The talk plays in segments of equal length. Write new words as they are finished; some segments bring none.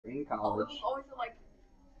in college. Always like,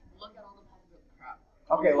 look at all the possible crap.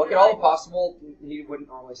 Okay, look at all the possible. He wouldn't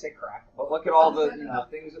normally say crap, but look at all the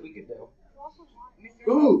things that we could do.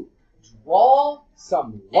 Ooh, draw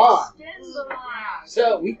some lines. Extend the line.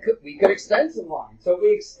 So we could extend some lines. So if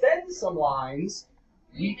we extend some lines,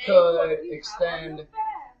 we could extend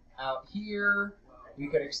out here. We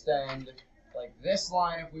could extend like this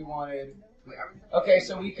line if we wanted. Okay,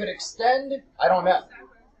 so we could extend. I don't know.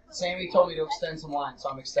 Sammy told me to extend some lines, so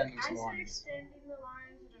I'm extending some I said lines. extending the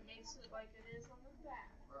lines and it makes it like it is on the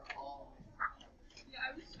back. Yeah,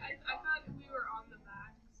 I thought we were on the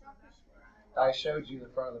back, so that's where I showed you the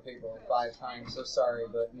front of the paper like 5 times, so sorry,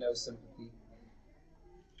 but no sympathy.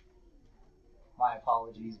 My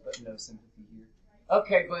apologies, but no sympathy here.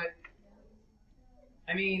 Okay, but,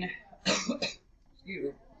 I mean, excuse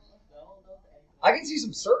me. I can see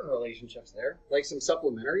some certain relationships there, like some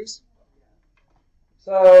supplementaries.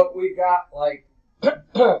 So we've got like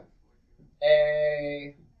wow,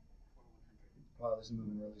 this is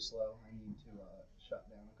moving really slow. I need to shut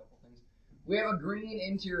down a couple things. We have a green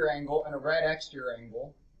interior angle and a red exterior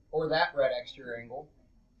angle, or that red exterior angle.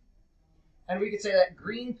 And we could say that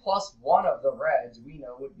green plus one of the reds we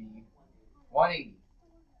know would be 180.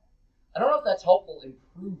 I don't know if that's helpful in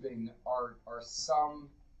proving our sum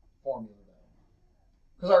formula though.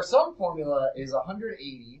 Because our sum formula is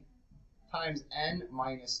 180 times n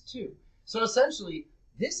minus 2. So essentially,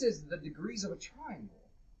 this is the degrees of a triangle,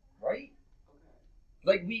 right?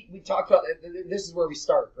 Like we talked about, this is where we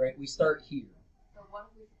start, right? We start here. So what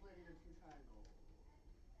if we split it into triangles?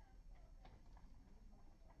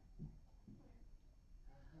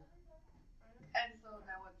 And so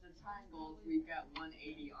now with the triangles, we get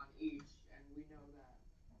 180 on each, and we know that.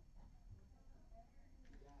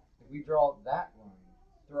 If we draw that line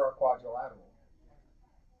through our quadrilateral,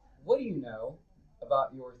 what do you know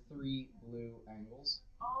about your 3 blue angles?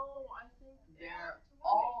 Oh, I think They're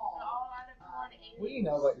all out of 180. What do you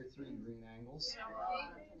know about your 3 green angles?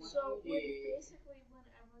 So basically,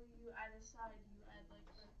 whenever you add a side, you add like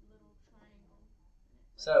a little triangle.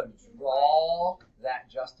 So draw that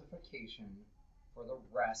justification for the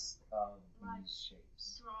rest of these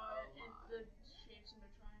shapes. Draw the shapes into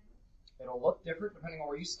triangles. It'll look different depending on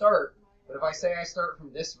where you start, but if I say I start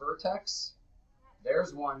from this vertex,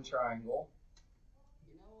 there's one triangle,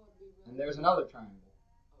 and there's another triangle.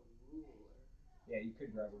 Yeah, you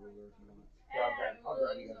could grab a ruler if you want. Yeah, I'll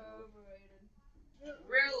grab you guys a ruler.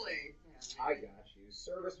 Really? I got you.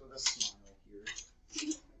 Service with a smile here.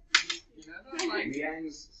 You know those like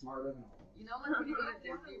Liang's smarter than all. you know like when you go to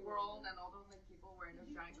Disney World and all those like people wearing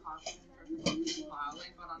those giant costumes and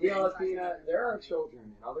smiling, but on the inside Athena, there are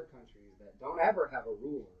children in other countries that don't ever have a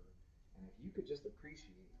ruler, and if you could just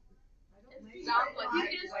appreciate it sounds like You I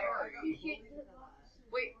just swear.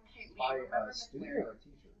 Wait, hey, Lee, by remember a Miss student Larry? or a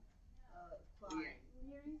teacher. Yeah,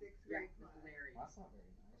 Miss Larry. That's not very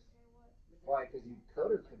nice. Why? Because you could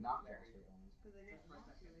or could not draw straight lines.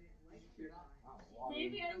 Oh, wow.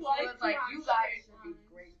 Maybe I So like it's like you guys should be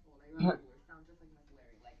grateful. They really sound just like Miss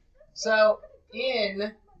Larry. Like So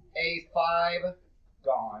in a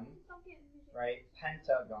 5-gon, right,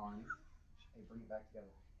 pentagon. Hey, bring it back together.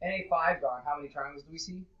 In a 5-gon, how many triangles do we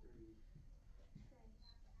see?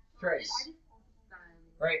 Trace.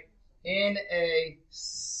 Right. In a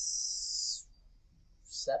septa?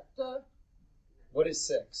 What is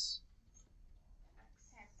 6?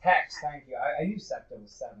 Hex, thank you. I knew septa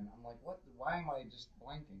was 7. I'm like, what? Why am I just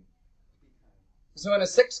blanking? So in a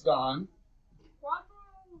 6-gon,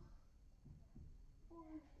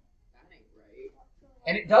 that ain't right.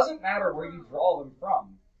 and it doesn't matter where you draw them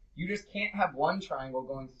from. You just can't have one triangle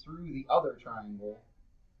going through the other triangle.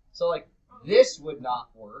 So like this would not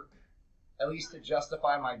work, at least to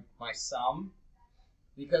justify my sum,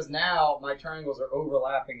 because now my triangles are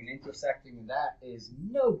overlapping and intersecting, and that is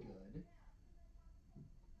no good.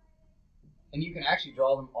 And you can actually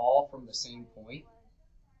draw them all from the same point.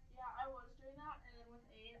 Yeah, I was doing that, and then with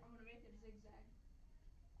 8, I'm gonna make it zigzag.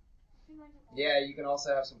 Yeah, you can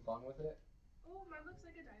also have some fun with it. Oh, mine looks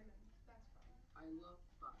like a diamond. That's fun. I love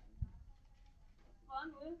fun.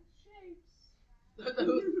 Fun with shapes.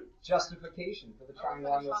 Justification for the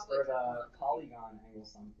triangle angle or the polygon angle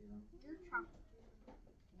sum theorem.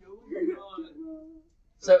 No, you're not.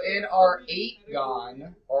 So in our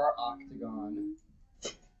 8-gon or our octagon,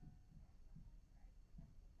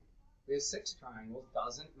 we have 6 triangles.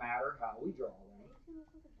 Doesn't matter how we draw them.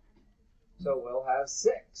 So we'll have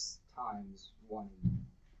 6 times 180.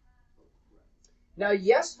 Now,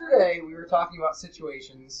 yesterday we were talking about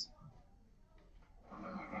situations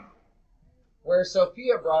where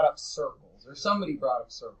Sophia brought up circles, or somebody brought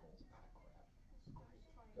up circles.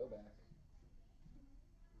 Go back.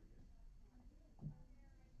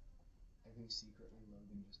 think secretly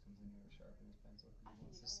Logan just comes in here to sharpen his pencil because he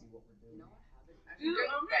wants to see what we're doing. No, I haven't. Actually, during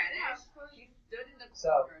Spanish, he stood in the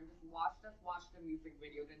corner and just watched us watch the music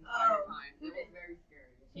video the entire time. It was very scary.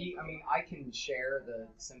 I can share the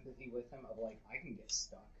sympathy with him of like, I can get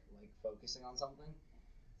stuck like focusing on something.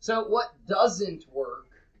 So what doesn't work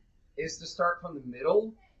is to start from the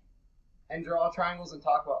middle and draw triangles and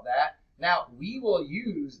talk about that. Now, we will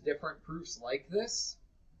use different proofs like this,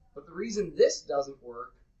 but the reason this doesn't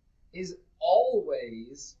work is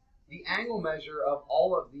always the angle measure of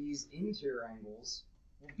all of these interior angles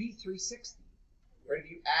will be 360. Right? If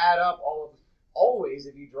you add up always,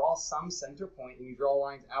 if you draw some center point and you draw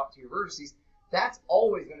lines out to your vertices, that's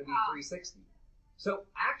always going to be 360. So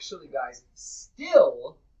actually, guys,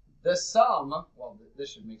 still the sum, well,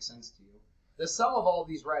 this should make sense to you, the sum of all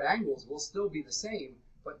these right angles will still be the same,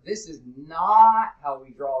 but this is not how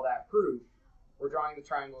we draw that proof. We're drawing the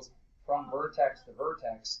triangles from vertex to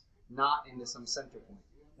vertex, not into some center point.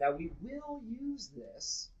 Now, we will use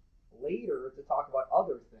this later to talk about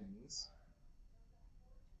other things,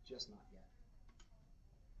 just not yet.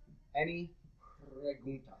 Any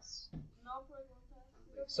preguntas? No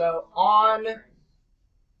preguntas. So, on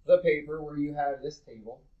the paper where you have this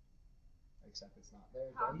table, except it's not there.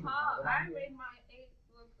 Don't even have it on I here. made my 8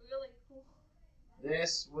 look really cool.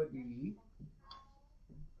 This would be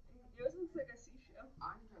Yours looks like a seashell.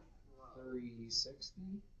 I'm just slow. 360,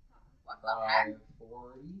 What the heck?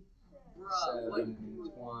 540, Bruh, what?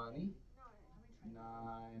 720,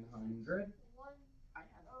 900, I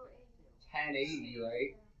have 1080,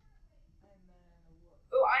 right?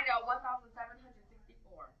 Oh, I know,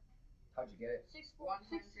 1,764. How'd you get it?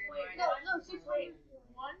 100 Wait, minus no, 6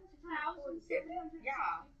 1,764.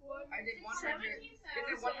 Yeah. I did 100. Is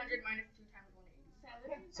it 100 minus 2 times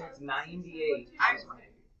 180? So it's 98. I'm times-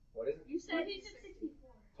 What is it? You said he did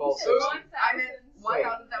 64. 1260. I meant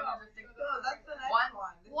 1,760. No, that's the next One-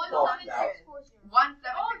 one. 1,7640.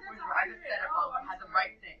 1,764. I just said it wrong. I had the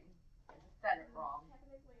right thing. I just said it wrong.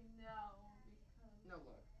 Technically, no. No,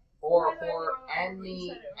 look. Or for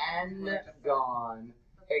any n-gon.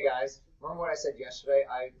 Hey guys, remember what I said yesterday?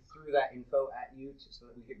 I threw that info at you so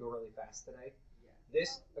that we could go really fast today.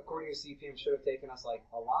 This, according to CPM, should have taken us like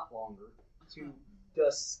a lot longer to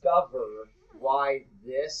discover why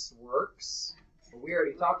this works. But we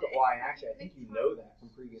already talked about why, and actually I think you know that from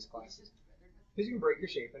previous classes. Because you can break your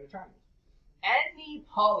shape into triangles. Any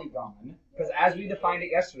polygon, because as we defined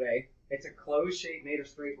it yesterday, it's a closed shape made of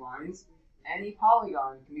straight lines. Any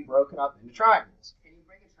polygon can be broken up into triangles. Can you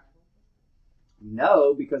break a triangle?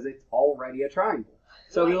 No, because it's already a triangle.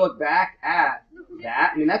 So we look back at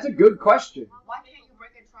that. I mean, that's a good question. Why can't you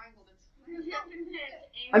break a triangle?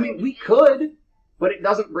 I mean, we could, but it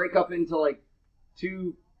doesn't break up into like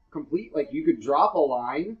two complete. Like you could drop a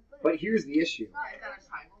line, but here's the issue. Is that a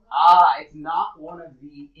triangle? It's not one of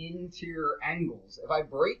the interior angles. If I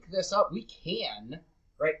break this up, we can,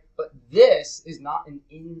 right? But this is not an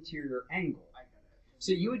interior angle. I get it.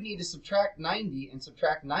 So you would need to subtract 90 and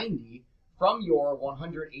subtract 90 from your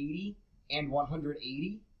 180 and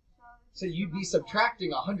 180. So you'd be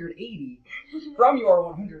subtracting 180 from your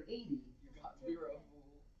 180. You got 0.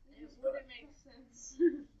 It wouldn't make sense.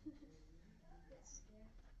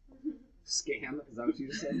 Scam, is that what you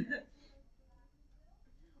just said?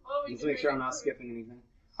 Oh, Let's make sure I'm not skipping anything.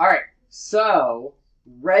 All right, so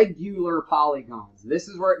regular polygons. This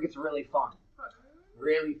is where it gets really fun.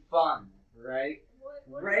 Really fun, right?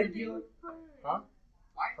 Regular, huh?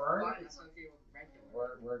 Why Fern? fun associated with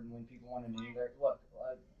regular? Where when people want to name their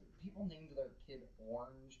people named their kid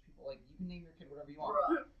Orange. People like you can name your kid whatever you want.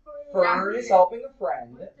 Bruh. Fern is helping a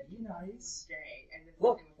friend. Be nice. Day, and this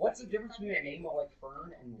Look, thing was what's the funny. difference between a name of like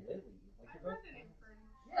Fern and Lily? Like I've they're heard both the name for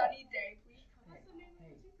Yeah. Sunny Day, please. That's the name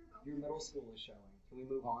of the super Your middle school is showing. Can we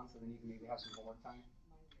move on so then you can maybe have some homework time?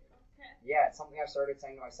 Okay. Yeah, it's something I've started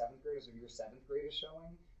saying to my 7th graders. If your 7th grade is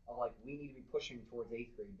showing, of like we need to be pushing towards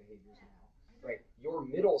 8th grade behaviors now. Right? Your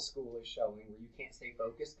middle school is showing where you can't stay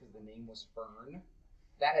focused because the name was Fern.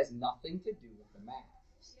 That has nothing to do with the math.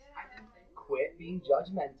 I didn't say. Quit being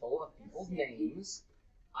judgmental of people's names.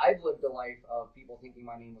 I've lived a life of people thinking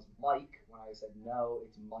my name was Mike when I said no,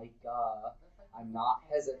 it's Micah. I'm not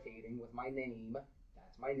hesitating with my name.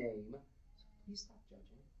 That's my name. So please stop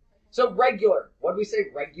judging. So regular. What do we say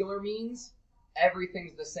regular means?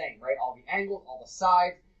 Everything's the same, right? All the angles, all the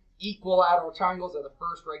sides, equilateral triangles are the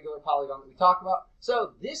first regular polygon that we talk about.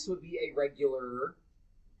 So this would be a regular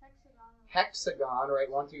hexagon, right?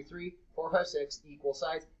 1, 2, 3, 4, 5, 6, equal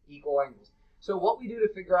sides, equal angles. So what we do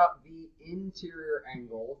to figure out the interior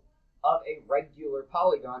angle of a regular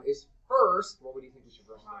polygon is first, what would you think we should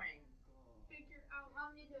first do? Triangle. Figure out how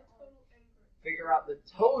many the total angles. figure out the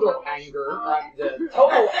total the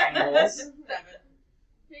total angles. 7.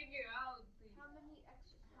 Figure out How many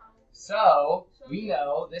extra? So we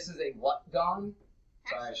know this is a what gon?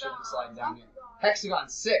 Sorry, I should have slide down here. Hexagon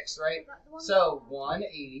 6, right? So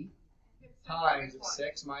 180 times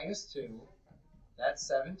 6 minus 2. That's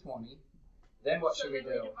 720. Then what should we do?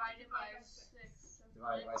 Divided by 6.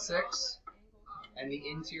 Divided by 6. And the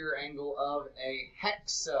interior angle of a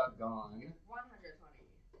hexagon, 120.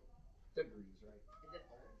 degrees, right? Is it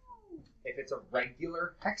old? If it's a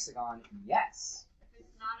regular hexagon, yes. If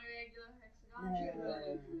it's not a regular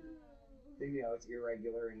hexagon, Then you know it's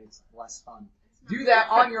irregular and it's less fun. Do that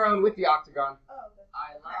on your own with the octagon. I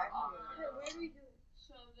love Where do we do it?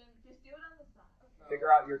 So then just do it on the side.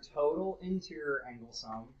 Figure out your total interior angle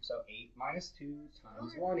sum. So 8 minus 2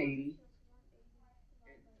 times 180.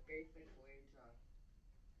 It's basically just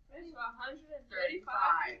It's 135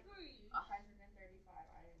 35. degrees. 135.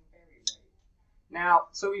 I am very right. Now,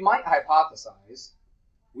 so we might hypothesize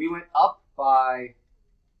we went up by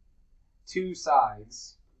 2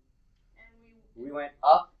 sides. And We went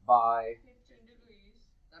up by 15 degrees.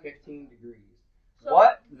 15 degrees. So-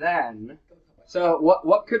 What then? So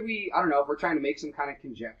what could we, I don't know, if we're trying to make some kind of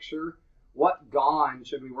conjecture, what gon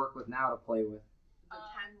should we work with now to play with? The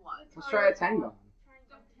 10 one. Let's try a 10 gon.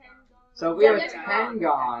 The 10 gon. So if we have a Decagon. 10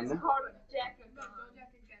 gon. It's called a decagon.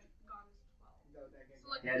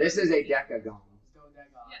 Yeah, this is a decagon.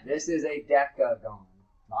 Dodecagon. This is a decagon.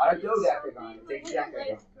 Not a dodecagon, it's a decagon. I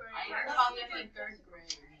learned about this in 3rd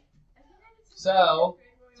grade. So,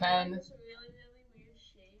 10.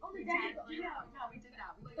 Oh, the Yeah, decagon. no, we did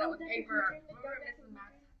that. We did that with paper. We were missing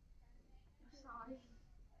math. Sorry.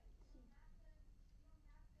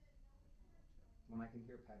 When I can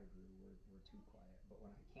hear Pettigrew, we're too quiet. But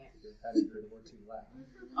when I can't hear Pettigrew, we're too loud.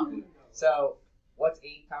 So, what's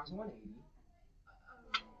 8 times 180?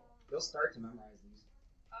 You'll start to memorize these.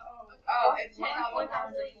 Oh, it's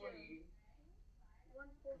 140.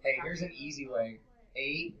 Hey, here's an easy way.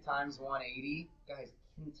 8 times 180. Guys,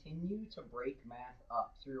 continue to break math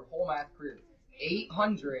up through your whole math career.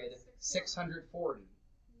 800, 640,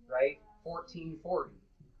 right? 1440.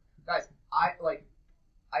 Guys, I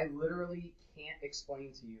literally can't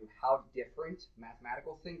explain to you how different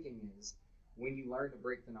mathematical thinking is when you learn to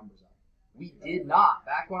break the numbers up. We did not.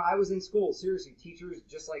 Back when I was in school, seriously, teachers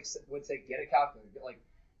just would say, get a calculator.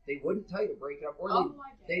 They wouldn't tell you to break it up. Or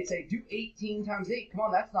they'd say, do 18 times 8. Come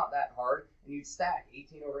on, that's not that hard. And you'd stack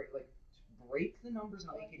 18 over 8. Break the numbers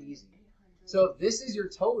and make it easy. So if this is your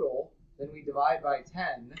total, then we divide by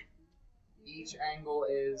 10. Each angle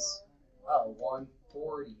is,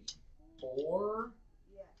 144.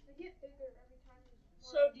 They get bigger every time.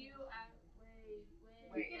 So do you add?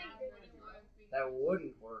 Wait, That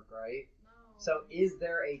wouldn't work, right? No. So is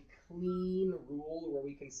there a clean rule where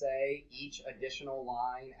we can say each additional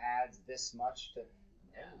line adds this much to... No.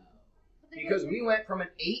 Because we went from an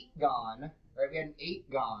 8 gon, right? We had an 8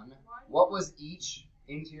 gon. What was each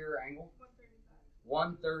interior angle?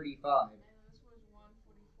 135. And this was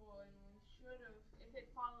 144, and we should have, if it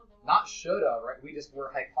followed the. Not shoulda, right? We just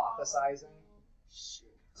were hypothesizing.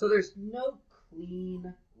 So there's no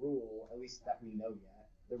clean rule, at least that we know yet.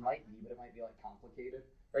 There might be, but it might be complicated,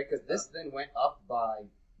 right? Because this then went up by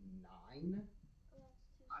 9.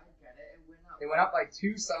 I get it. It went up by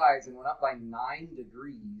 2 sides and went up by 9 It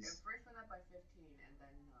degrees. first went up by 15 and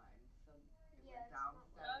then 9. So it went down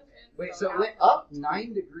 7. Wait, so it went up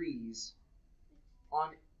 9 degrees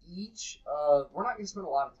on each of... We're not going to spend a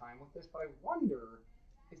lot of time with this, but I wonder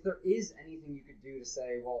if there is anything you could do to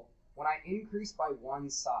say, well, when I increase by 1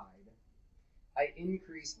 side, I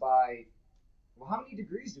increase by... Well, how many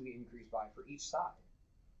degrees do we increase by for each side?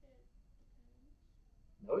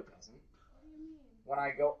 No, it doesn't. What do you mean? When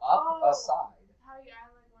I go up a side. How you add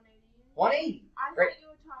 180? 180. I Right. thought you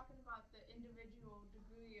were talking about the individual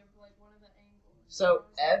degree of one of the angles. So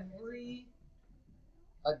every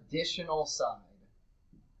additional side,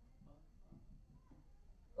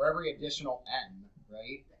 or every additional n,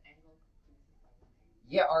 right? The angle increases by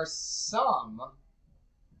 180. Yeah, our sum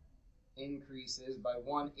increases by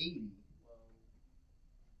 180.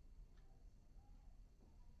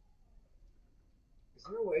 Is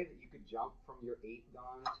there a way that you could jump from your 8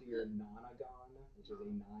 gon to your nonagon, which is a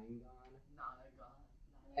 9 gon, Not a god.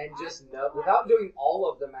 and just know, without doing all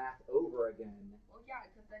of the math over again? Well, yeah,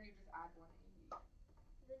 because then you just add 180.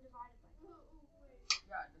 Then divide it by.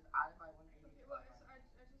 Yeah, just add it by 180. Okay, well,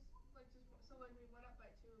 so when we went up by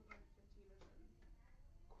 2, it went 15 or something.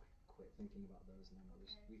 Quit thinking about those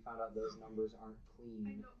numbers. We found out those numbers aren't I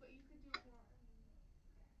clean. know, but you could do more.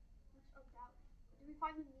 What's up that? Did we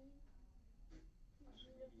find the mean?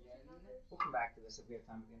 We'll come back to this if we have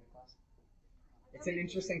time at the end of class. It's an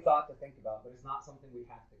interesting thought to think about, but it's not something we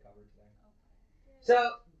have to cover today.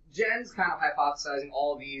 So Jen's kind of hypothesizing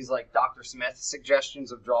all of these, like Dr. Smith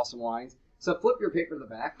suggestions of draw some lines. So flip your paper to the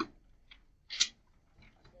back.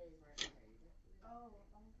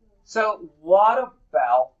 So what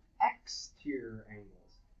about exterior angles?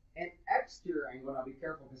 An exterior angle, now be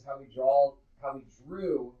careful because how we drew,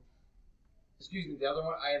 the other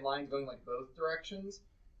one, I had lines going like both directions.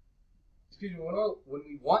 When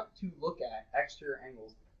we want to look at exterior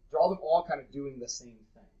angles, draw them all kind of doing the same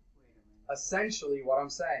thing. Essentially, what I'm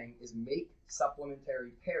saying is make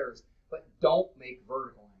supplementary pairs, but don't make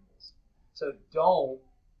vertical angles. So don't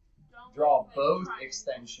draw both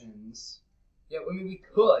extensions. Yeah, I mean, we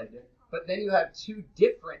could, but then you have two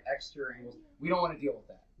different exterior angles. We don't want to deal with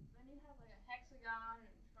that. Then you have like a hexagon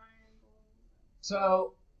and triangle.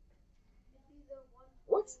 So,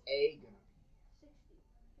 what's A gonna be? 60.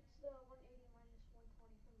 It's the 180 minus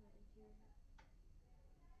 120 from the interior.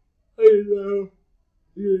 I don't know.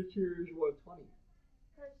 The interior is 120.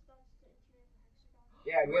 Because that's the interior of the hexagon.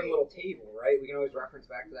 Yeah, we have a little table, right? We can always reference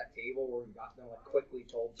back to that table where we got them like quickly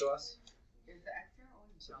told to us. Is the exterior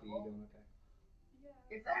always Sophie, double? you doing okay?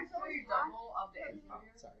 Is the exterior double of the interior?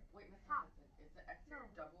 Oh, sorry. Wait, Miss Hamilton, is the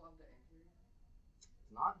exterior double of the interior?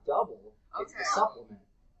 It's not double. It's the Okay. supplement.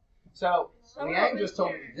 So, Leanne just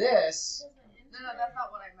told me this. No, that's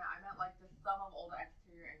not what I meant. I meant like the sum of all the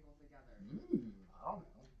exterior angles together. I don't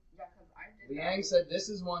know. Yeah, because I did Liang said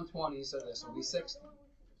this is 120, so this will be 60.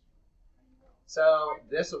 So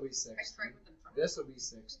this will be 60. This will be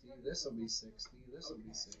 60. This will be 60. This will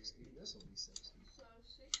be 60. This will be 60. So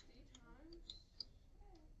 60 times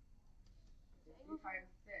 60 times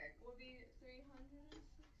 6. would be 360.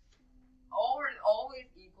 Always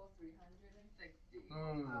equals 360. I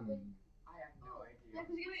have no idea. Yeah,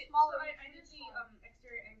 because you get Wait, smaller. so I did the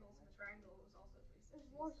exterior angles of a triangle was also 360. There's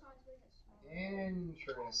more sides that get smaller.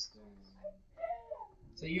 Interesting.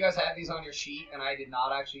 So you guys have these on your sheet, and I did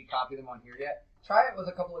not actually copy them on here yet. Try it with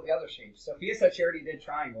a couple of the other shapes. Sophia said she already did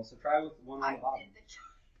triangle, so try with one on the bottom.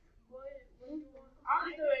 What do you want?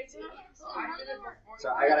 I did it before. So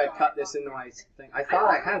I gotta cut this into my thing. I thought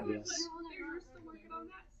I had this. You're still working on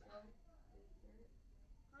that stuff.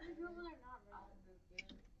 How many people are not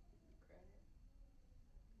ready?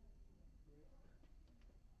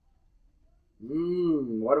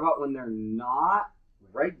 What about when they're not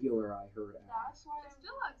regular? I heard That's asked. why It's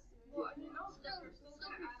still at well, you know, still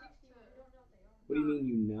gonna add up to. What do you mean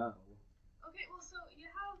you know? Okay, well, so you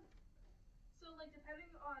have, so like depending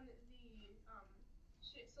on the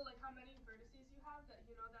shit, so like how many vertices you have, that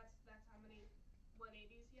you know that's how many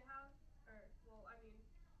 180s you have, or well, I mean.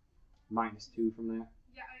 -2 from that.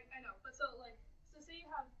 Yeah, I know, but so like, so say you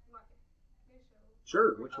have what? Can I show?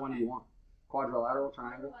 Sure. Which one do you want? Quadrilateral,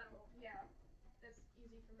 triangle? Quadrilateral, yeah, that's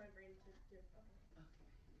easy for my brain to do. Okay.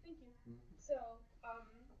 Thank you. So,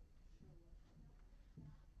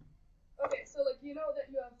 okay, so like you know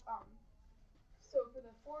that you have so for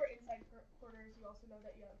the 4 inside corners, you also know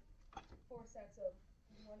that you have 4 sets of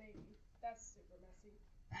 180. That's super messy.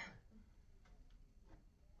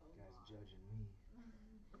 You guys judging me.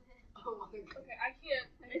 Oh my god. Okay, I can't.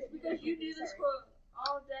 It's because you do this for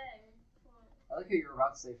all day. I like how you were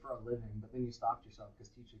about to say for a living, but then you stopped yourself because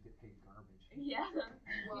teachers get paid garbage. Yeah.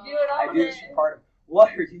 Well, You do it all I do this day. for part of.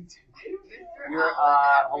 What are you doing? Mr. You're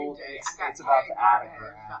Allen, every old. day, It's I got about to paid add a garbage.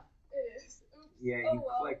 graph. It is. Oops. Yeah, Oh,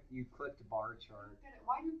 well. you clicked bar chart.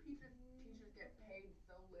 Why do teachers get paid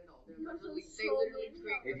so little? They Because literally it's so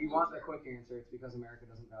create If you want the quick answer, it's because America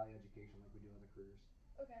doesn't value education like we do other careers.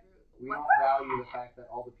 Okay. We don't value the fact that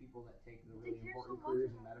all the people that take the really important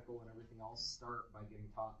careers in medical and everything else start by getting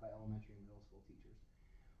taught by elementary and middle school teachers.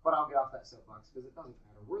 But I'll get off that soapbox because it doesn't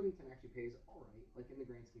matter. Worthington actually pays all right, like in the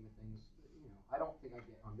grand scheme of things. You know, I don't think I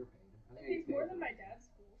get underpaid. I It think I pays get more paid than for my it. dad's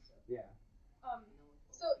school. So. Yeah.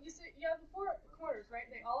 So you see, you have the 4 corners, right?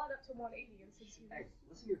 They all add up to 180, and since you Hey,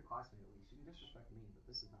 listen to your classmate at least. You can disrespect me, but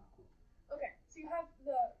this is not cool. okay, so you have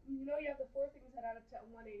you have the 4 things that add up to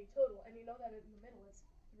 180 total, and you know that in the middle it's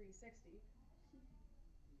 360.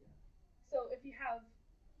 So if you have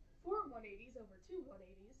 4 180s over 2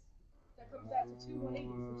 180s, that comes out to 2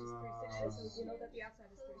 180s, which is 360. So you know that the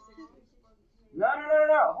outside is 360. No.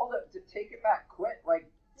 Hold it. Take it back. Quit,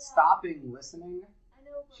 stopping listening. I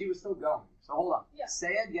know. She was still going. So hold on. Yeah.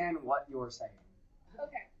 Say again what you're saying.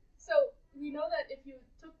 Okay, so we know that if you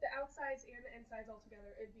took the outsides and the insides all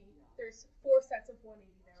together, there's 4 sets of 180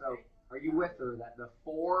 there, So, right? are you with her that the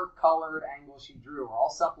 4 colored angles she drew are all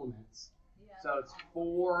supplements? So it's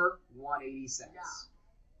 4 180 sets.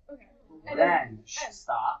 Okay. Then,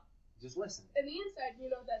 stop. Just listen. And the inside, you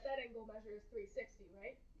know that angle measures 360,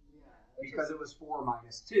 right? Yeah. Which Because is, it was 4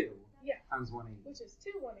 minus 2. Yeah. times 180. Which is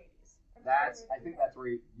 2 180s. I think that's where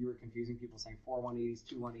you were confusing people saying 4 180s,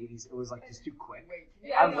 2 180s. It was like just too quick. Wait,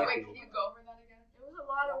 Yeah, I'm with you. can you go over that again? It was a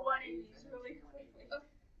lot of 180s really quickly.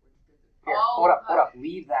 Here, hold up.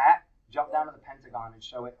 Leave that. Jump down to the pentagon and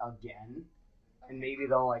show it again, and maybe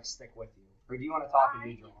they'll like stick with you. Or do you want to talk and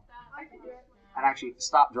me draw? I can do it. And actually,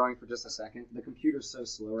 stop drawing for just a second. The computer's so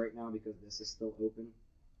slow right now because this is still open.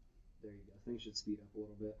 There you go. Things should speed up a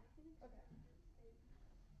little bit.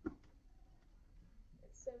 Okay.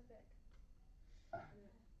 It's so thick.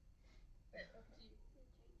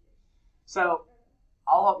 So,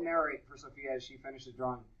 I'll help narrate for Sophia as she finishes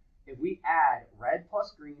drawing. If we add red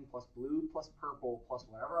plus green plus blue plus purple plus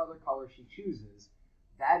whatever other color she chooses,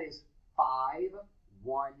 that is 5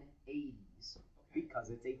 180s because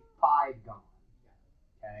it's a 5-gon.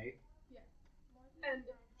 Okay? Yeah. And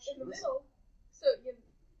in the Listen. middle, so you.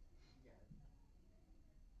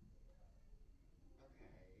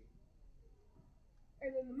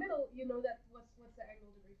 And in the middle, you know that what's the angle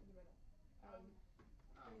degree for the middle?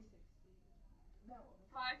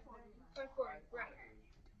 540. 540, right?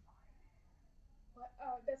 But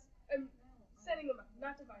that's I'm setting them up,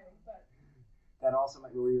 not dividing, but. That also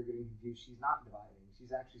might be where you're getting confused. She's not dividing. She's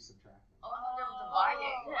actually subtracting. Oh, they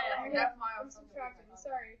were dividing. That's why I'm subtracting.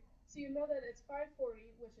 Sorry. So you know that it's 540,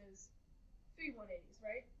 which is 3 180s,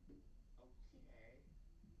 right?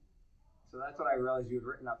 So that's what I realized you had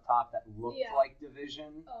written up top that looked Yeah. like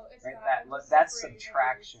division. Oh, it's Right? not. That's Separating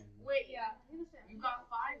subtraction. Wait, Yeah. you got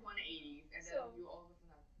 5 180s, and then So- you all of a sudden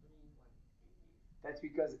have 3 180s. That's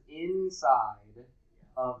because inside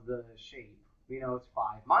of the shape, we know it's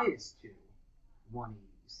 5 minus 2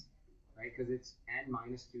 180s. Right? Because it's n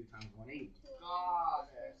minus 2 times 180. Got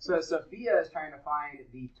it. So Sophia is trying to find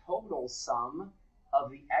the total sum of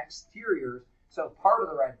the exteriors. So part of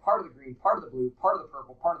the red, part of the green, part of the blue, part of the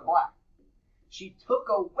purple, part of the black. She took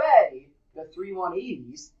away the 3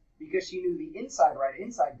 180s because she knew the inside red,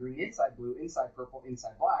 inside green, inside blue, inside purple,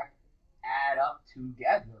 inside black add up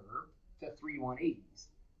together to 3 180s.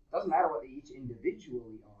 Doesn't matter what they each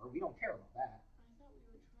individually are. We don't care about that. I thought we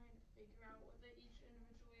were trying to figure out what they each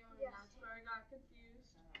individually are, Yes. and that's where I got confused.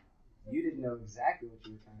 You didn't know exactly what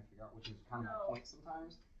you were trying to figure out, which is kind of No. my point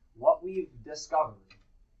sometimes. What we've discovered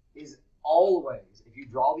is always, if you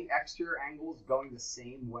draw the exterior angles going the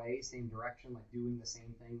same way, same direction, like doing the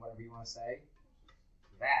same thing, whatever you want to say,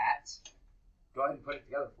 that, go ahead and put it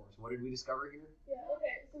together for us. What did we discover here? Yeah.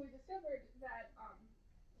 Okay. So we discovered that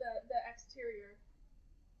the exterior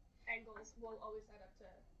angles will always add up to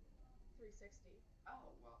 360.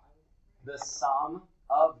 Oh, well, I was. The sum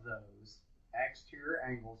of those exterior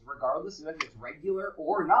angles, regardless of if it's regular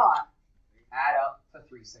or not, add up to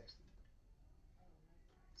 360.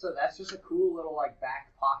 So that's just a cool little like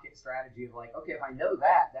back pocket strategy of like, okay, if I know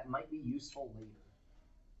that, that might be useful later,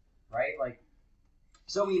 right? Like,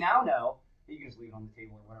 so we now know, you can just leave it on the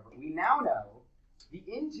table or whatever. We now know the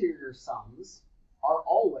interior sums are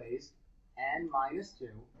always n minus 2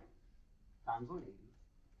 times 180.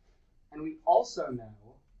 And we also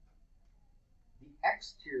know the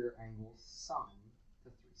exterior angles sum to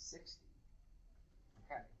 360.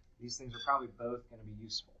 Okay, these things are probably both going to be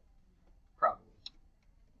useful. Probably.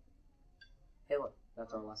 Hey, look,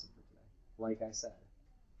 that's our lesson for today. Like I said,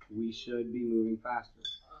 we should be moving faster.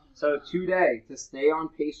 So today, to stay on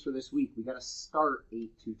pace for this week, we got to start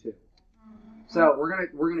 822. So we're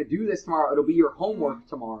gonna do this tomorrow. It'll be your homework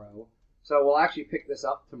tomorrow. So we'll actually pick this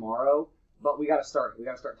up tomorrow. But we got to start. We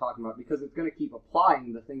got to start talking about it because it's going to keep applying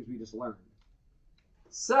the things we just learned.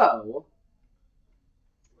 So,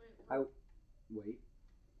 wait.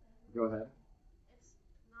 Go ahead. It's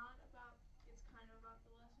not about, it's kind of about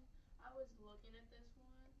the lesson. I was looking at this one,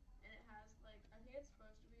 and it has, like, I think it's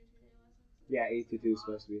supposed to be a 2-day lesson. Yeah, 822 is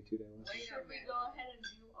supposed to be a 2-day lesson. Wait a Should we minute. go ahead and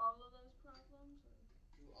do all of those problems?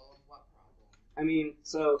 Do all of what problem? I mean,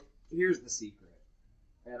 so here's the secret.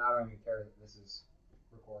 And I don't even care that this is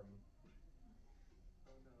recording.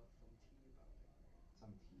 Oh no, some tea about it.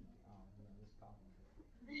 Some tea. Oh, no, this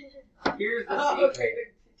coffee. Here's the Oh, secret. okay,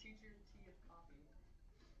 the teacher's tea is coffee.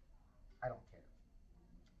 I don't care.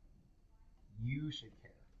 You should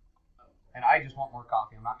care. And I just want more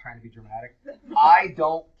coffee. I'm not trying to be dramatic. I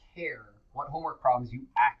don't care what homework problems you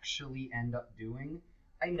actually end up doing.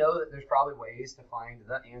 I know that there's probably ways to find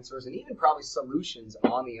the answers and even probably solutions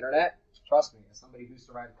on the internet. Trust me, as somebody who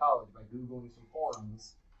survived college by Googling some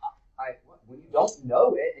forums, when you don't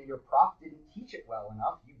know it and your prof didn't teach it well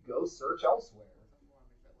enough, you go search elsewhere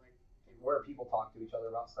where people talk to each other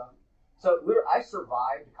about stuff. So literally, I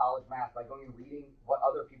survived college math by going and reading what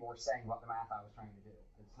other people were saying about the math I was trying to do.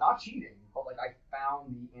 It's not cheating, but like I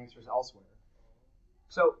found the answers elsewhere.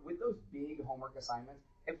 So with those big homework assignments,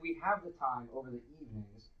 if we have the time over the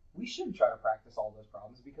evenings, we should try to practice all those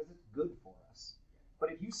problems because it's good for us.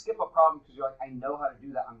 But if you skip a problem because you're like, I know how to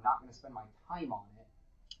do that, I'm not going to spend my time on it,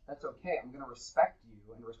 that's okay. I'm going to respect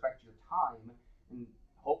you and respect your time and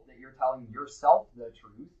hope that you're telling yourself the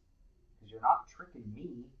truth because you're not tricking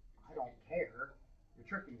me. I don't care. You're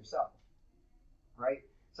tricking yourself, right?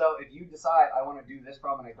 So if you decide I want to do this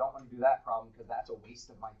problem and I don't want to do that problem because that's a waste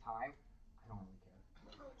of my time, I don't really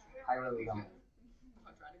care. I really don't.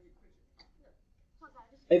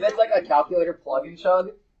 If it's like a calculator plug and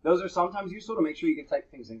chug, those are sometimes useful to make sure you can type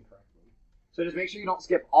things in correctly. So just make sure you don't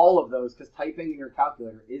skip all of those because typing in your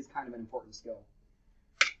calculator is kind of an important skill.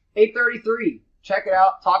 833. Check it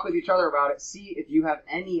out. Talk with each other about it. See if you have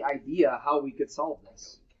any idea how we could solve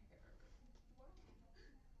this.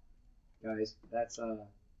 Guys, that's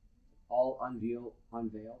all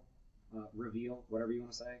reveal, whatever you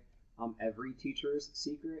want to say. Every teacher's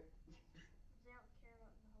secret.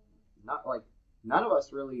 Not like none of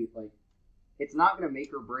us really like. It's not going to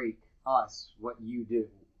make or break us what you do.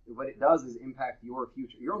 What it does is impact your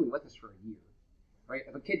future. You're only with us for a year, right?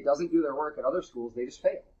 If a kid doesn't do their work at other schools, they just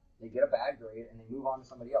fail. They get a bad grade and they move on to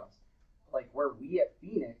somebody else. Like where we at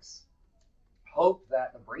Phoenix hope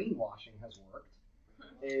that the brainwashing has worked.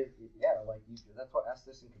 That's what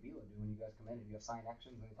Estes and Kabila do when you guys come in and you assign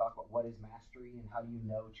actions and they talk about what is mastery and how do you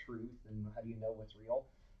know truth and how do you know what's real.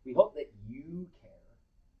 We hope that you care,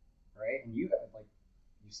 right? And you guys, like,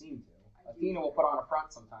 you seem to. Athena will put on a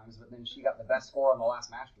front sometimes, but then she got the best score on the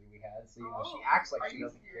last mastery we had, so she acts like she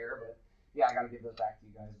doesn't care. But yeah, I got to give those back to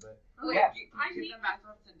you guys. But yeah, I need them back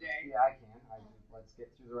to us today. Yeah, I can. Let's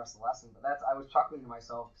get through the rest of the lesson. But I was chuckling to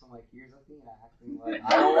myself because I'm like, here's Athena acting like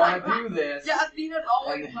I don't want to do this. Yeah, Athena's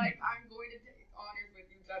always like, I'm going to take honors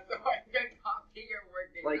with you just so I can copy your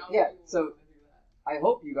work. Like, yeah, so I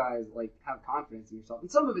hope you guys like have confidence in yourself.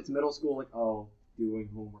 And some of it's middle school, like, oh, doing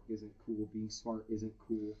homework isn't cool, being smart isn't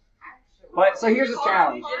cool. But so here's a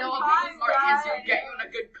challenge. You know what being smart is? You'll get you in a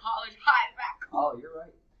good college. Hi, back. Oh, you're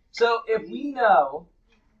right. So if we know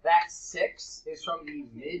that 6 is from the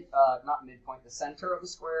not midpoint, the center of the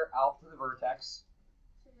square out to the vertex,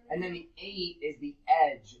 and then the 8 is the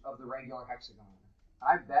edge of the regular hexagon.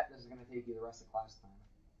 I bet this is going to take you the rest of class time.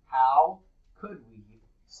 How could we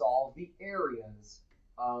solve the areas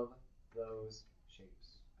of those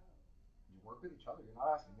shapes? You work with each other. You're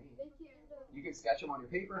not asking me. You can sketch them on your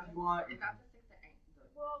paper if you want.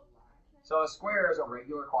 So a square is a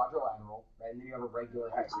regular quadrilateral, right? And then you have a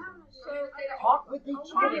regular hexagon. Talk with each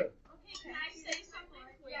other. Okay, can I say something,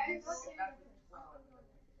 please? I was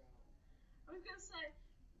gonna say,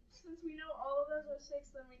 since we know all of those are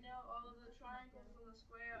 6, then we know all of the triangles in the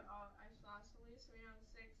square are isosceles. So we know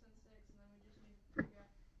 6 and 6, and then we just need to figure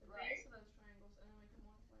out the base of those triangles, and then we can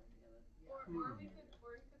multiply them together. Or we could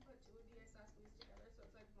put 2 of the isosceles together, so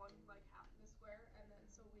it's like one like half of the square, and then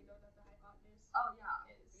so we know that the hypotenuse is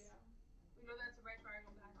we know that it's a right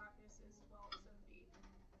triangle. The hypotenuse is 12, so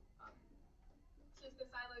since the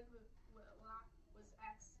side length was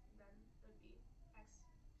x, then it would be x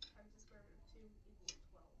times the square root of 2 equals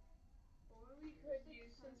 12. Or we could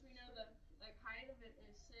use, since we know the height of it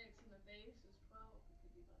is 6 and the base is 12, we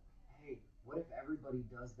could do that. Hey, what if everybody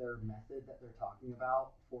does their method that they're talking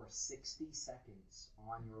about for 60 seconds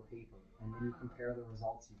on your paper, and then you compare the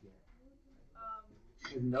results you get?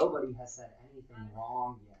 Because nobody has said anything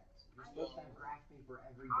wrong yet. You're supposed to have graph paper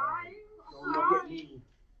every day. Don't look at me.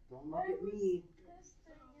 Don't look at me.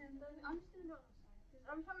 I'm just gonna go outside because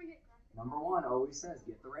I'm trying to get graphic. Number 1 always says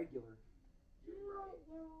get the regular.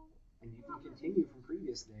 And you can continue from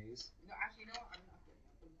previous days. No, actually, you know what? I'm not getting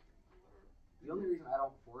it. The only reason I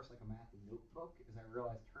don't force like a math notebook is I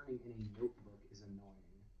realize turning in a notebook is annoying.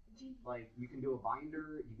 Like, you can do a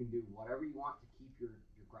binder, you can do whatever you want to keep your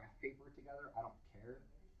graph paper together. I don't care.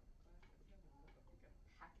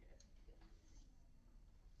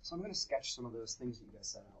 So I'm going to sketch some of those things that you guys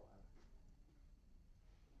said out loud.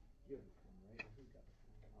 You have the pen, right? Who's got the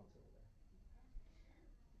pen? Oh, it's over there.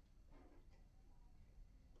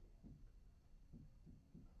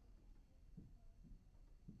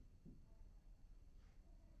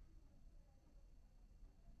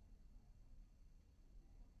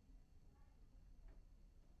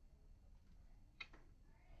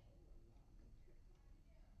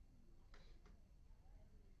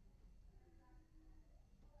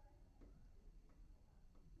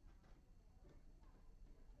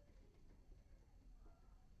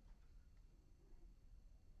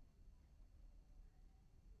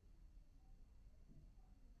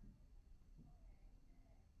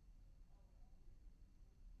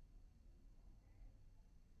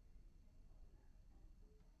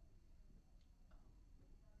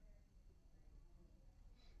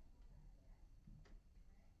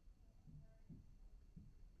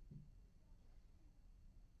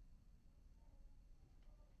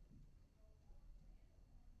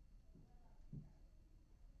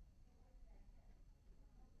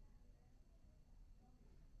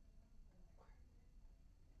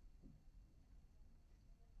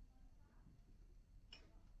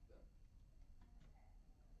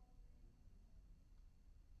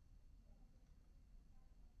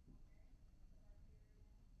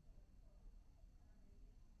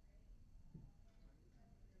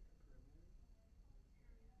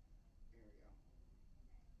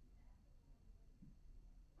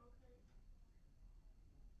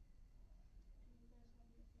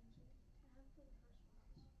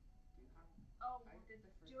 did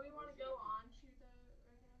the first Do we one. want to go on to the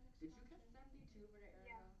regular Did you hexagon? get 72 for the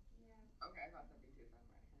area? Yeah. Okay, I got 72, so I'm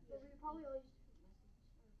right. But we probably all use different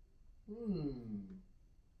methods.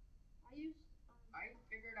 I use. I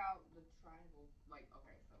figured out the triangle. Like,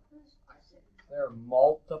 okay, so I figured. There are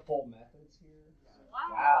multiple methods here. Yeah.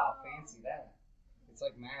 Wow, fancy that. It's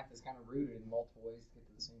like math is kind of rooted in multiple ways to get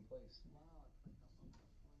to the same place.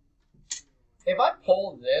 If I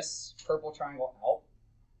pull this purple triangle out,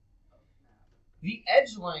 the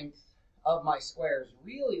edge length of my square is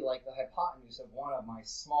really like the hypotenuse of one of my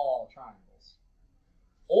small triangles.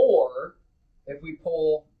 Or, if we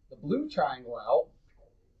pull the blue triangle out,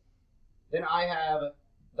 then I have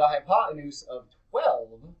the hypotenuse of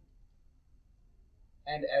 12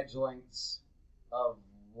 and edge lengths of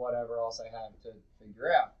whatever else I have to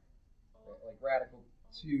figure out. Like radical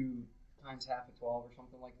 2 times half of 12 or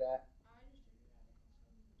something like that.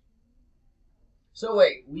 So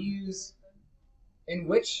wait, we use, in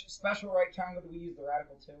which special right triangle do we use the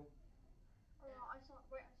radical 2?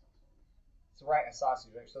 It's right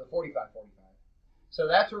isosceles, right? So the 45, 45. So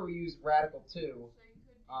that's where we use radical 2.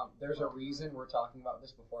 There's a reason we're talking about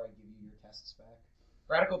this before I give you your tests back.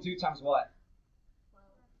 Radical 2 times what?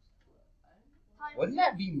 Wouldn't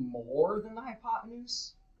that be more than the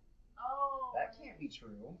hypotenuse? Oh. That can't be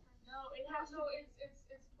true. No, it has to.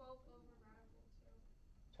 It's 12 over radical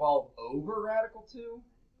 2. 12 over radical 2?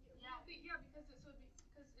 Yeah, because it's the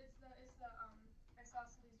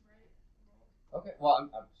isosceles, right? Okay, well, I'm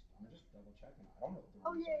just double checking. I don't know what the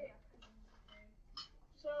Oh rules yeah, are. yeah.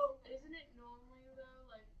 So isn't it normally though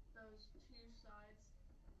like those two sides,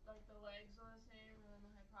 like the legs are the same and then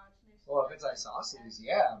the hypotenuse? Well, if it's isosceles,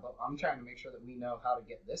 yeah, but I'm trying to make sure that we know how to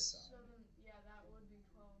get this side. So then, yeah, that would be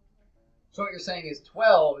 12. So what you're saying is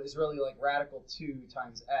 12 is really like radical 2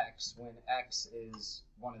 times x when x is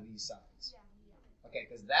one of these sides. Yeah. Okay,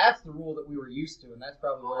 because that's the rule that we were used to, and that's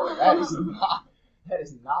probably where that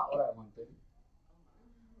is not what I wanted.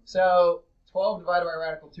 So 12 divided by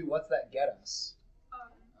radical 2, what's that get us?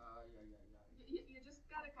 You just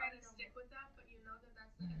gotta kind of stick with that, but you know that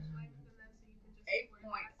that's the edge length, and then so you can just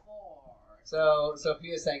 8.4. So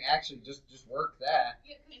Sophia's saying actually just work that.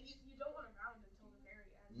 Yeah, because you don't want to round until the very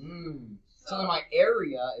end. So then my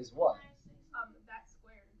area is what? That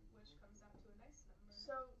squared, which comes out to a nice number.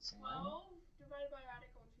 So 12 divided by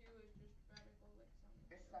radical 2 is just radical like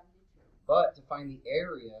something. It's 72. But to find the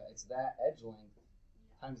area, it's that edge length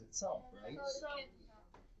times itself, right? So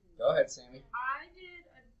Go ahead, Sammy. I did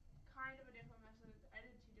a kind of a different method. I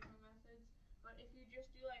did 2 different methods, but if you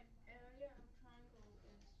just do like area of a triangle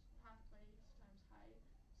is half base times height,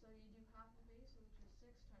 so you do half the base, which is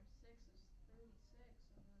 6 times 6 is 36,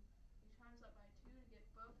 and then you times that by 2 to get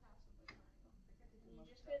both halves of the triangle. And you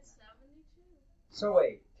just get 72. So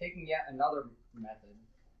wait, taking yet another method.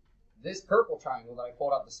 This purple triangle that I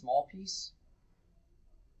pulled out the small piece,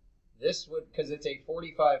 this would, because it's a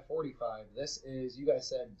 45, 45, this is, you guys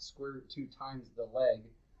said square root 2 times the leg.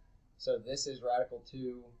 So this is radical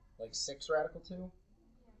 2, like 6 radical 2.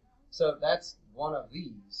 So that's one of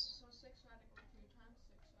these. So 6 radical 2 times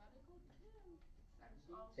 6 radical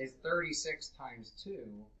 2. Is 36 times 2,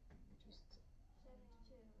 which is,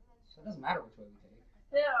 72. so it doesn't matter which way we take.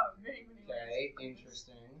 Yeah, many ways. Okay,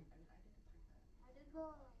 interesting. I did the.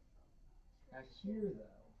 Now here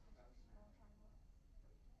though,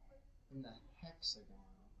 in the hexagon.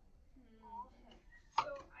 So can I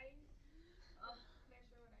show what I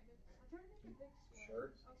did?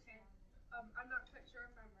 Sure. Okay. I'm not quite sure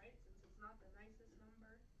if I'm right since it's not the nicest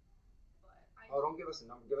number, but Oh, don't give us a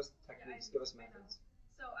number. Give us techniques. Give us methods.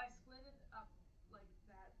 So I split it up like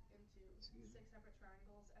that into 6 separate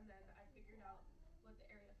triangles, and then I figured out what the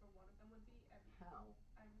area for one of them would be. And How?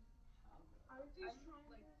 Aren't these triangles?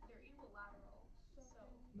 like they're equilateral, so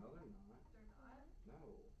No, they're not. they're not. No.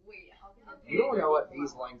 Wait, how can You don't know what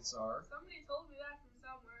these lengths are. Somebody told me that from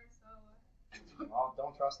somewhere, so Well,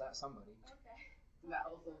 don't trust that somebody. okay. That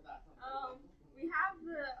also that. We have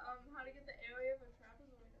the how to get the area of a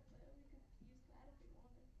trapezoid up there. We could use that if we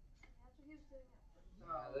wanted. That's what he was doing.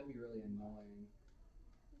 That'd be really annoying.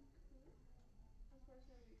 That's why I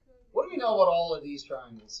said we could. What do we know about all of these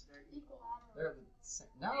triangles? Equilateral. They're the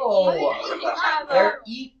same. No! They're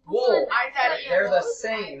equal. I said They're the equal.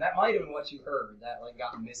 same. That might have been what you heard. That like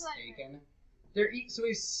got mistaken. So we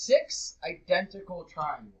have 6 identical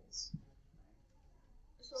triangles.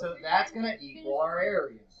 So that's gonna equal our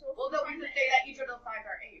area. Well, no, we could say that each of those sides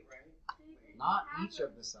are 8, right? Not each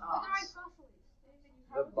of the sides.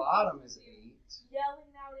 The The bottom is 8.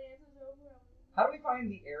 Yelling out answers over. How do we find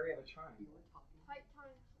the area of a triangle? Height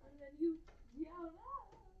times, and then you yell it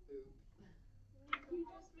out. You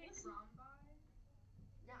just make rhombi.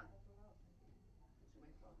 Yeah, that's what I was thinking.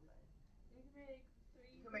 make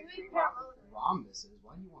three. You can make three three boxes. Rhombuses?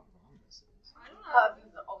 Why do you want rhombuses? I don't know. This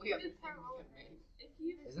is the only other thing we can make. If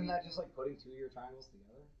you Isn't that just like putting two of your triangles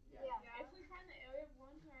together? if we find the area of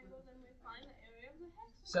one triangle, then we find the area of the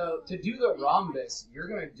hexagon. So to do the rhombus, you're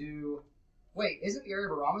gonna do. Wait, isn't the area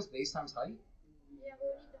of a rhombus base times height? Yeah, but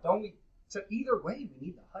we need the Don't we? So either way, we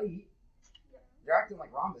need the height. You're acting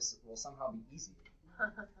like rhombus will somehow be easier.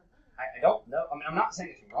 I don't know. I mean, I'm not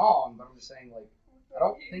saying it's wrong, but I'm just saying like I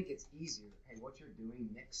don't think it's easier. Hey, what you're doing,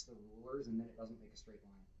 mix the rulers, and then it doesn't make a straight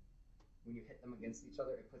line. When you hit them against each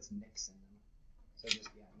other, it puts nicks in them. So just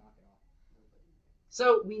knock it off.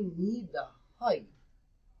 So we need the height.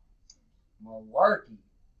 Malarkey.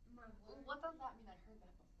 What does that mean? I heard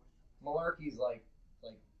that before. Malarkey's like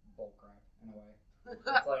bull crap in a way.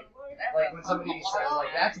 It's like when somebody says like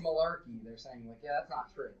that's malarkey, they're saying like that's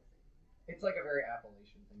not true. It's like a very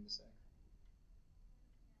Appalachian thing to say.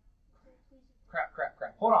 Crap.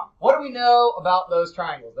 Hold on. What do we know about those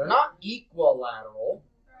triangles? They're not equilateral.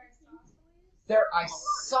 They're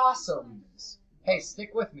isosceles. Hey,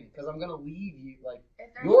 stick with me because I'm going to leave you. Like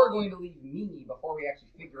you're going to leave me before we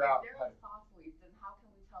actually figure out. If they're isosceles, then how can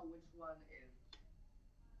we tell which one is?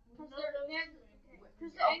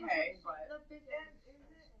 Okay, but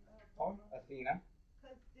Athena.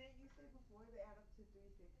 Because didn't you say before they add up to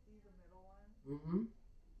 360, the middle one? Mm-hmm.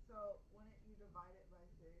 So wouldn't you divide it by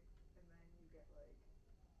 6 and then you get like.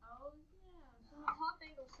 Oh yeah. So the top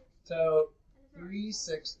angle 60. So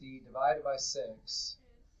 360 divided by 6.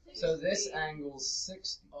 So this angle's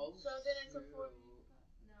 60. Oh, So then it's a 40.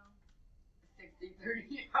 No. 60,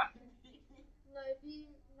 30. No, it'd be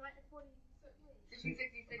 40.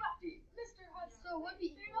 60, 60. Mr. Hudson. So it would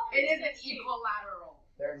be It is an equilateral.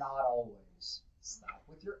 They're not always. Stop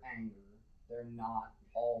with your anger. They're not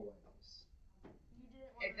always. You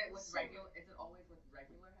didn't Is it with regular? Is it always with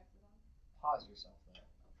regular hexagon? Pause yourself there.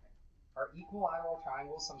 Okay. Are equilateral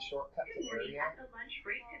triangles some shortcut to area? At the lunch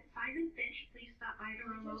break, could Simon Finch please stop by the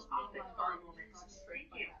remote office for a moment?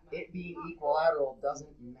 Thank you. It being equilateral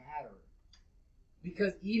doesn't matter.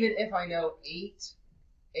 Because even if I know 8,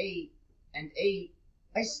 8, and 8,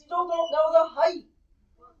 I still don't know the height.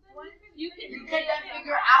 You can then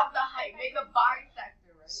figure out the height. Make a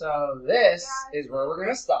bisector, right? So this is where we're going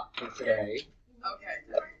to stop for today.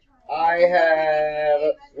 Okay. I have...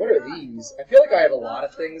 What are these? I feel like I have a lot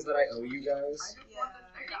of things that I owe you guys. I just want to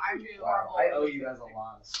say that I'm Wow, horrible. I owe you guys a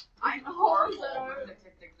lot. I'm horrible with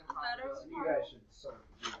statistics and problems. You guys should sort of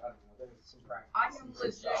do, I don't know, there's some practice. I am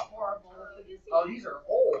legit horrible with it. Oh, these are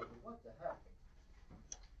old. What the heck?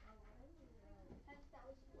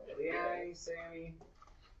 Liang, Sammy.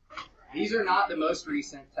 These are not the most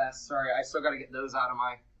recent tests. Sorry, I still got to get those out of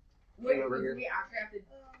my thing over here. We actually have to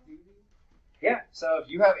do these? Yeah, so if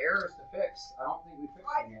you have errors to fix, I don't think we fixed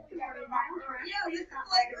them yet. Yeah, this is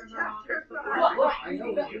like a chapter Look, I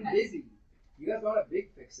know that you're busy. You guys don't have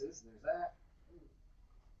big fixes. There's that.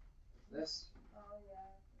 This. Oh,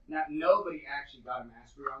 yeah. Now, nobody actually got a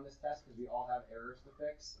mastery on this test because we all have errors to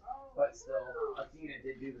fix. But still, Athena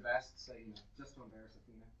did do the best, so, just to embarrass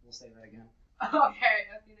Athena. We'll say that again.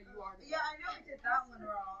 Okay, Athena, you are the Yeah, I know we did that one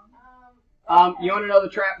wrong. You want to know the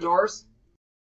trap doors?